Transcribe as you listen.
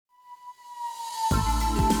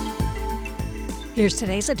Here's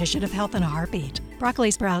today's edition of Health in a Heartbeat.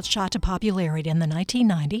 Broccoli sprouts shot to popularity in the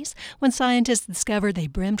 1990s when scientists discovered they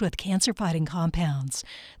brimmed with cancer-fighting compounds.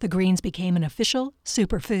 The greens became an official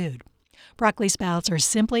superfood. Broccoli sprouts are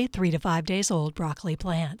simply 3 to 5 days old broccoli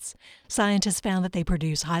plants. Scientists found that they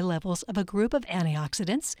produce high levels of a group of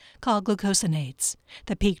antioxidants called glucosinolates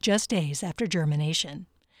that peak just days after germination.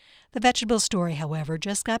 The vegetable story, however,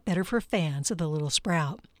 just got better for fans of the little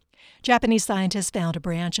sprout. Japanese scientists found a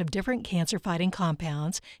branch of different cancer-fighting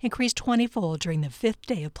compounds increased 20-fold during the 5th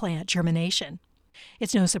day of plant germination.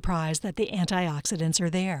 It's no surprise that the antioxidants are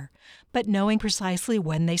there, but knowing precisely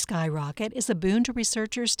when they skyrocket is a boon to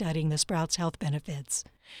researchers studying the sprout's health benefits.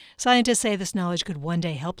 Scientists say this knowledge could one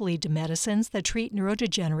day help lead to medicines that treat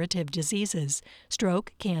neurodegenerative diseases,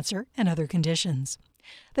 stroke, cancer, and other conditions.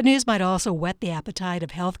 The news might also whet the appetite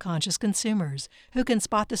of health-conscious consumers who can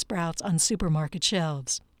spot the sprouts on supermarket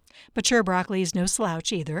shelves. Mature broccoli is no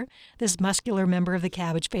slouch either. This muscular member of the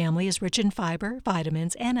cabbage family is rich in fiber,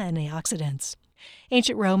 vitamins, and antioxidants.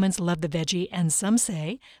 Ancient Romans loved the veggie and some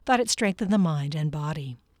say thought it strengthened the mind and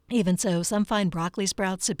body. Even so, some find broccoli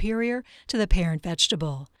sprouts superior to the parent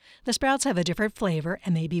vegetable. The sprouts have a different flavor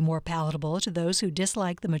and may be more palatable to those who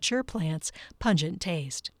dislike the mature plant's pungent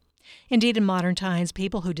taste. Indeed, in modern times,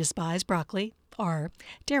 people who despise broccoli are,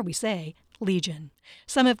 dare we say, legion.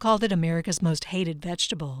 Some have called it America's most hated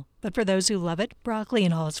vegetable, but for those who love it, broccoli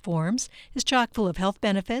in all its forms is chock full of health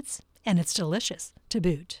benefits, and it's delicious to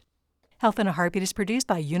boot. Health in a Heartbeat is produced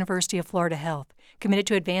by University of Florida Health, committed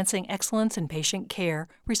to advancing excellence in patient care,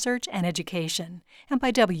 research, and education, and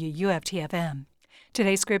by WUFT-FM.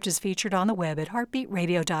 Today's script is featured on the web at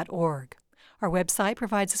heartbeatradio.org. Our website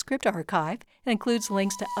provides a script archive and includes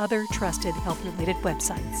links to other trusted health-related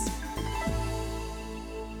websites.